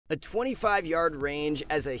A 25-yard range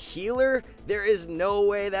as a healer? There is no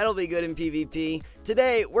way that'll be good in PvP.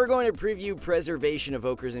 Today, we're going to preview preservation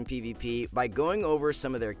evokers in PvP by going over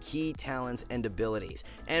some of their key talents and abilities.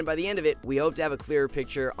 And by the end of it, we hope to have a clearer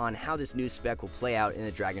picture on how this new spec will play out in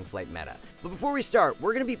the Dragonflight meta. But before we start,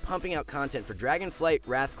 we're going to be pumping out content for Dragonflight,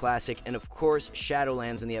 Wrath Classic, and of course,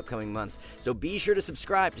 Shadowlands in the upcoming months. So be sure to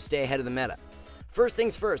subscribe to stay ahead of the meta. First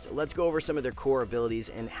things first, let's go over some of their core abilities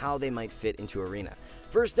and how they might fit into Arena.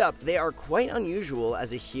 First up, they are quite unusual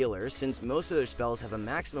as a healer since most of their spells have a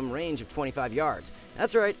maximum range of 25 yards.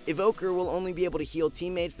 That's right, Evoker will only be able to heal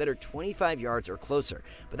teammates that are 25 yards or closer,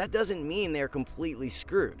 but that doesn't mean they are completely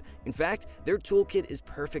screwed. In fact, their toolkit is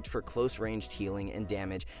perfect for close-ranged healing and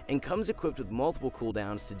damage and comes equipped with multiple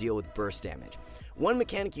cooldowns to deal with burst damage. One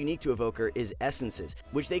mechanic unique to Evoker is essences,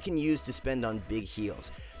 which they can use to spend on big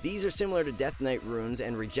heals. These are similar to Death Knight runes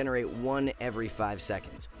and regenerate 1 every 5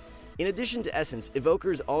 seconds. In addition to essence,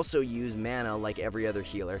 evokers also use mana like every other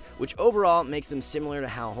healer, which overall makes them similar to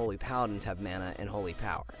how holy paladins have mana and holy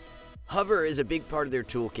power. Hover is a big part of their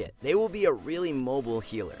toolkit. They will be a really mobile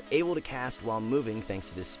healer, able to cast while moving thanks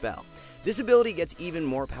to this spell. This ability gets even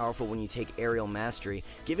more powerful when you take aerial mastery,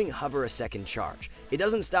 giving Hover a second charge. It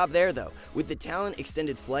doesn't stop there though. With the talent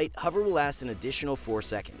Extended Flight, Hover will last an additional 4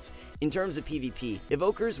 seconds. In terms of PvP,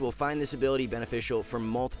 evokers will find this ability beneficial for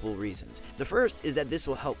multiple reasons. The first is that this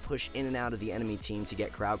will help push in and out of the enemy team to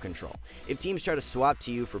get crowd control. If teams try to swap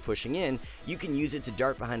to you for pushing in, you can use it to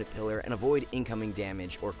dart behind a pillar and avoid incoming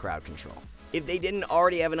damage or crowd control. If they didn't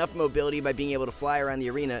already have enough mobility by being able to fly around the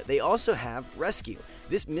arena, they also have Rescue.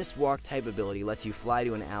 This mistwalk type ability lets you fly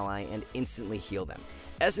to an ally and instantly heal them.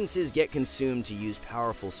 Essences get consumed to use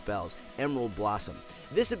powerful spells, Emerald Blossom.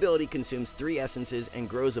 This ability consumes 3 essences and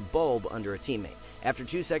grows a bulb under a teammate. After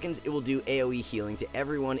 2 seconds, it will do AoE healing to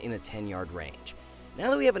everyone in a 10-yard range.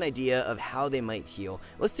 Now that we have an idea of how they might heal,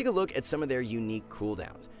 let's take a look at some of their unique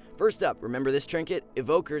cooldowns. First up, remember this trinket?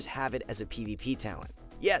 Evokers have it as a PvP talent.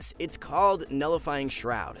 Yes, it's called Nullifying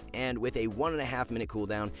Shroud, and with a 1.5 minute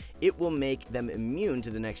cooldown, it will make them immune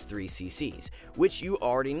to the next 3 CCs, which you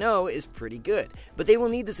already know is pretty good, but they will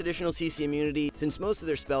need this additional CC immunity since most of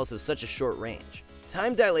their spells have such a short range.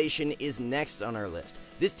 Time Dilation is next on our list.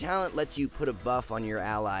 This talent lets you put a buff on your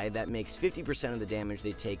ally that makes 50% of the damage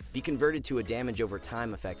they take be converted to a damage over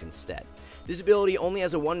time effect instead. This ability only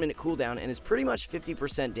has a 1 minute cooldown and is pretty much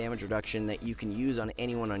 50% damage reduction that you can use on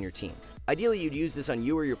anyone on your team. Ideally, you'd use this on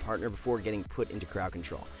you or your partner before getting put into crowd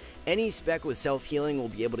control. Any spec with self-healing will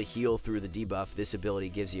be able to heal through the debuff this ability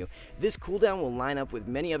gives you. This cooldown will line up with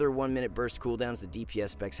many other 1 minute burst cooldowns the DPS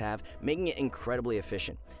specs have, making it incredibly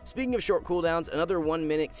efficient. Speaking of short cooldowns, another 1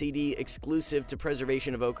 minute CD exclusive to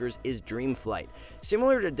preservation evokers is Dream Flight.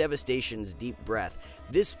 Similar to Devastation's Deep Breath,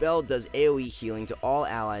 this spell does AoE healing to all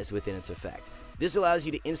allies within its effect. This allows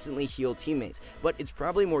you to instantly heal teammates, but it's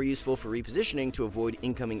probably more useful for repositioning to avoid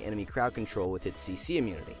incoming enemy crowd control with its CC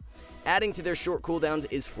immunity. Adding to their short cooldowns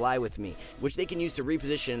is Fly With Me, which they can use to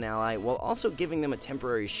reposition an ally while also giving them a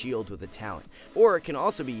temporary shield with a talent, or it can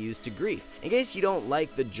also be used to grief, in case you don't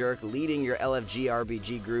like the jerk leading your LFG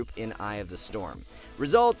RBG group in Eye of the Storm.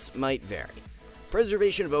 Results might vary.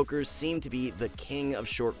 Preservation Evokers seem to be the king of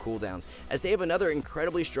short cooldowns, as they have another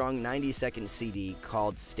incredibly strong 90-second CD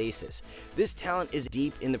called Stasis. This talent is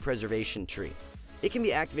deep in the preservation tree. It can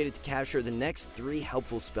be activated to capture the next 3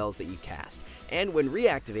 helpful spells that you cast, and when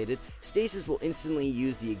reactivated, Stasis will instantly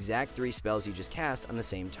use the exact 3 spells you just cast on the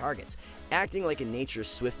same targets, acting like a Nature's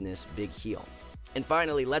Swiftness big heal. And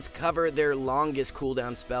finally, let's cover their longest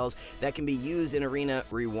cooldown spells that can be used in Arena,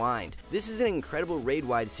 Rewind. This is an incredible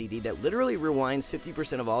raid-wide CD that literally rewinds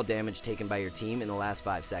 50% of all damage taken by your team in the last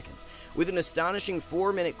 5 seconds. With an astonishing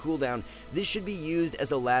 4 minute cooldown, this should be used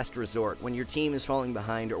as a last resort when your team is falling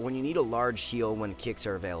behind or when you need a large heal when kicks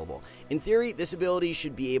are available. In theory, this ability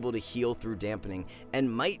should be able to heal through dampening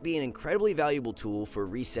and might be an incredibly valuable tool for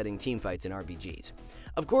resetting teamfights in RPGs.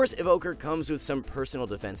 Of course, Evoker comes with some personal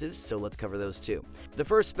defensives, so let's cover those too. The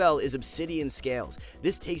first spell is Obsidian Scales.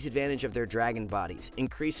 This takes advantage of their dragon bodies,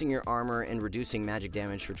 increasing your armor and reducing magic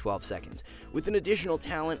damage for 12 seconds. With an additional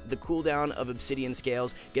talent, the cooldown of Obsidian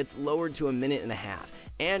Scales gets lowered to 1.5 minutes,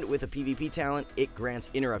 and with a PvP talent, it grants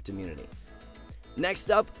interrupt immunity.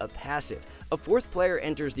 Next up, a passive. A 4th player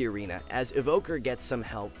enters the arena as Evoker gets some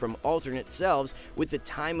help from alternate selves with the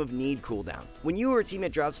Time of Need cooldown. When you or a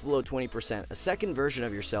teammate drops below 20%, a second version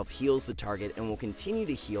of yourself heals the target and will continue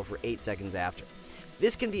to heal for 8 seconds after.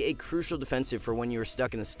 This can be a crucial defensive for when you are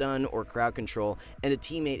stuck in a stun or crowd control and a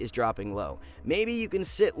teammate is dropping low. Maybe you can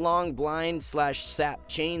sit long blind/sap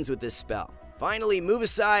chains with this spell. Finally, move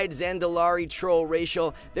aside Zandalari Troll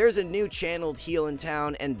Racial. There's a new channeled heal in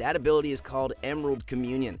town, and that ability is called Emerald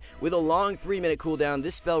Communion. With a long 3-minute cooldown,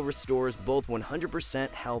 this spell restores both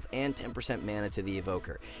 100% health and 10% mana to the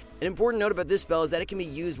Evoker. An important note about this spell is that it can be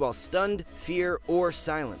used while stunned, fear, or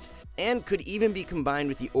silenced, and could even be combined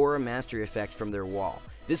with the Aura Mastery effect from their wall.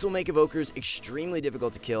 This will make Evokers extremely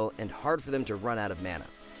difficult to kill and hard for them to run out of mana.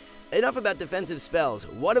 Enough about defensive spells,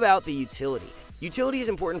 what about the utility? Utility is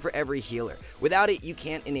important for every healer. Without it, you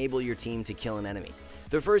can't enable your team to kill an enemy.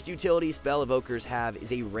 The first utility spell Evokers have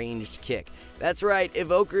is a ranged kick. That's right,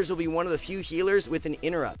 Evokers will be one of the few healers with an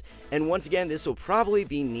interrupt, and once again this will probably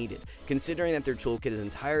be needed, considering that their toolkit is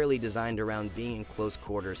entirely designed around being in close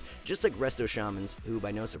quarters, just like resto shamans, who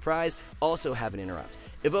by no surprise also have an interrupt.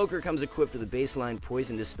 Evoker comes equipped with a baseline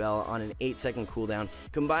Poison Dispel on an 8-second cooldown,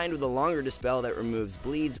 combined with a longer Dispel that removes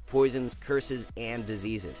bleeds, poisons, curses, and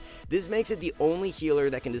diseases. This makes it the only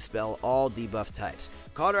healer that can dispel all debuff types.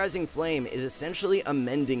 Cauterizing Flame is essentially a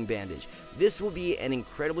mending bandage. This will be an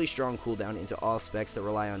incredibly strong cooldown into all specs that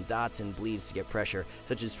rely on dots and bleeds to get pressure,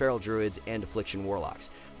 such as feral druids and affliction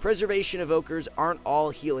warlocks. Preservation Evokers aren't all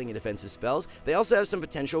healing and defensive spells, they also have some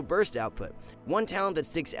potential burst output. One talent that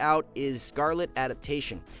sticks out is Scarlet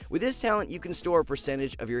Adaptation. With this talent, you can store a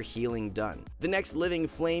percentage of your healing done. The next living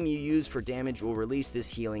flame you use for damage will release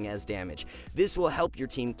this healing as damage. This will help your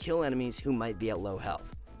team kill enemies who might be at low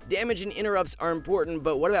health. Damage and interrupts are important,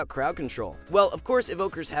 but what about crowd control? Well, of course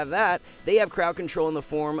Evokers have that. They have crowd control in the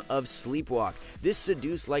form of Sleepwalk. This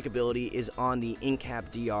seduce-like ability is on the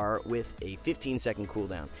in-cap DR with a 15-second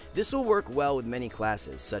cooldown. This will work well with many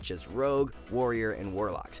classes, such as Rogue, Warrior, and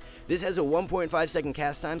Warlocks. This has a 1.5-second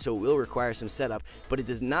cast time, so it will require some setup, but it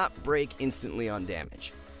does not break instantly on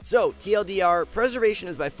damage. So, TLDR, Preservation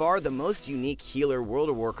is by far the most unique healer World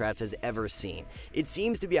of Warcraft has ever seen. It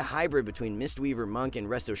seems to be a hybrid between mistweaver Monk and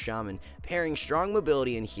resto shaman, pairing strong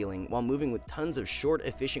mobility and healing while moving with tons of short,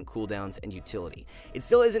 efficient cooldowns and utility. It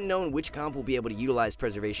still isn't known which comp will be able to utilize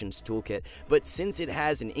Preservation's toolkit, but since it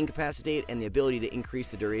has an incapacitate and the ability to increase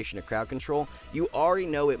the duration of crowd control, you already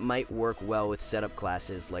know it might work well with setup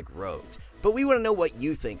classes like rogues. But we want to know what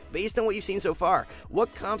you think, based on what you've seen so far.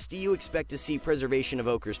 What comps do you expect to see Preservation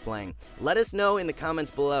Evokers playing? Let us know in the comments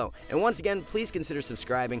below. And once again, please consider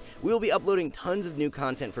subscribing. We will be uploading tons of new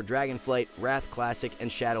content for Dragonflight, Wrath Classic, and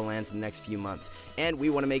Shadowlands in the next few months. And we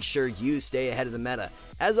want to make sure you stay ahead of the meta.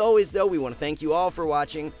 As always though, we want to thank you all for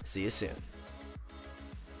watching. See you soon.